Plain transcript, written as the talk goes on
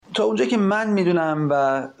تا اونجا که من میدونم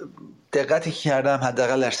و دقتی کردم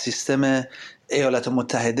حداقل در سیستم ایالات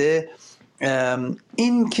متحده،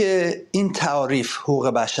 این که این تعاریف حقوق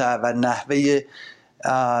بشر و نحوه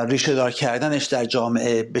ریشه دار کردنش در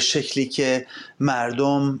جامعه به شکلی که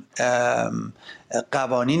مردم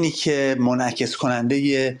قوانینی که منعکس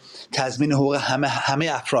کننده تضمین حقوق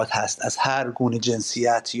همه افراد هست از هر گونه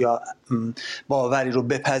جنسیت یا باوری رو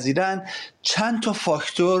بپذیرن، چند تا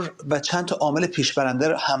فاکتور و چند تا عامل پیشبرنده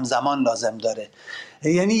رو همزمان لازم داره.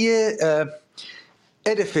 یعنی یه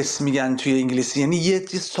ادفیس میگن توی انگلیسی، یعنی یه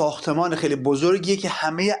ساختمان خیلی بزرگیه که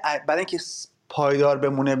همه برای اینکه پایدار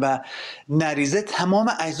بمونه و نریزه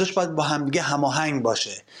تمام اجزاش باید با همدیگه هماهنگ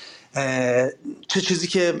باشه. چه چیزی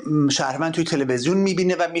که شهروند توی تلویزیون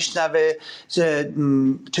میبینه و میشنوه،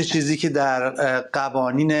 چه چیزی که در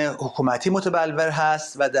قوانین حکومتی متبلور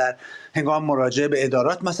هست و در هنگام مراجعه به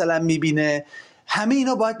ادارات مثلا میبینه، همه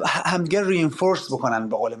اینا باید همدیگه رینفورس بکنن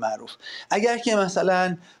به قول معروف. اگر که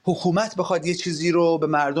مثلا حکومت بخواد یه چیزی رو به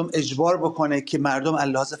مردم اجبار بکنه که مردم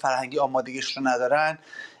لحاظ فرهنگی آمادگیش رو ندارن،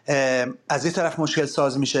 از این طرف مشکل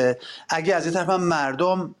ساز میشه. اگه از این طرف هم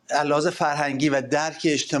مردم لحاظ فرهنگی و درک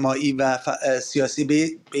اجتماعی و سیاسی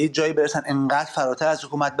به یه جایی برسن انقدر فراتر از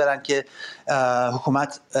حکومت برن که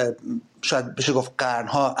حکومت شاید بشه گفت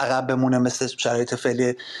قرنها عقب بمونه مثل شرایط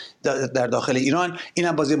فعلی در داخل ایران، این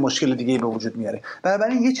هم بازی مشکل دیگه به وجود میاره.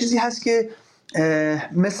 بنابراین یه چیزی هست که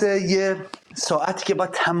مثل یه ساعتی که با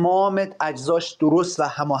تمام اجزاش درست و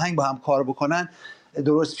هماهنگ با هم کار بکنن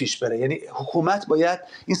درست پیش بره. یعنی حکومت باید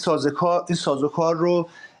این سازوکار رو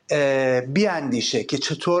بیاندیشه که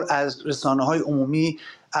چطور از رسانه‌های عمومی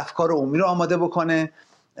افکار عمومی رو آماده بکنه.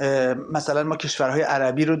 مثلا ما کشورهای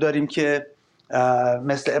عربی رو داریم که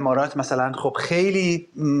مثل امارات مثلا، خب خیلی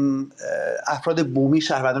افراد بومی،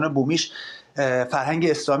 شهروندان بومیش فرهنگ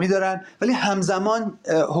اسلامی دارن، ولی همزمان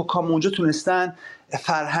حکام اونجا تونستن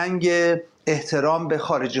فرهنگ احترام به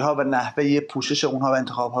خارجی ها و نحوه پوشش اونها و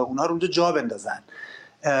انتخاب های اونها رو اونجا جا بندازن.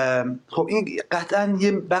 خب این قطعا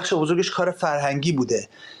یه بخش بزرگش کار فرهنگی بوده.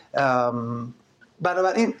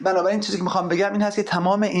 بنابراین چیزی که میخوام بگم این هست که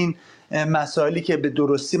تمام این مسائلی که به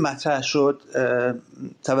درستی مطرح شد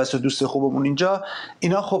توسط دوست خوبمون اینجا،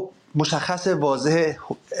 اینا خب مشخص واضح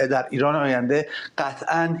در ایران آینده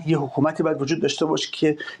قطعا یه حکومتی باید وجود داشته باشه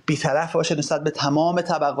که بی‌طرف باشه نسبت به تمام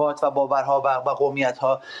طبقات و باورها و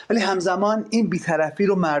قومیت‌ها، ولی همزمان این بی‌طرفی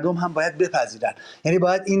رو مردم هم باید بپذیرن. یعنی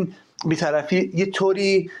باید این بی‌طرفی یه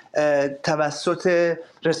طوری توسط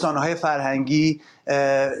رسانه‌های فرهنگی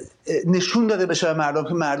نشون داده بشه به مردم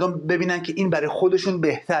که مردم ببینن که این برای خودشون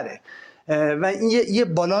بهتره. و این یه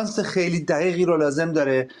بالانس خیلی دقیقی رو لازم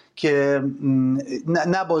داره که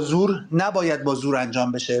نباید با زور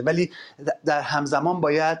انجام بشه، ولی در همزمان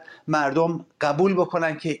باید مردم قبول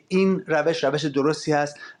بکنن که این روش درستی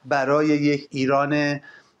هست برای یک ایران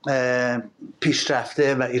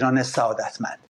پیشرفته و ایران سعادتمند.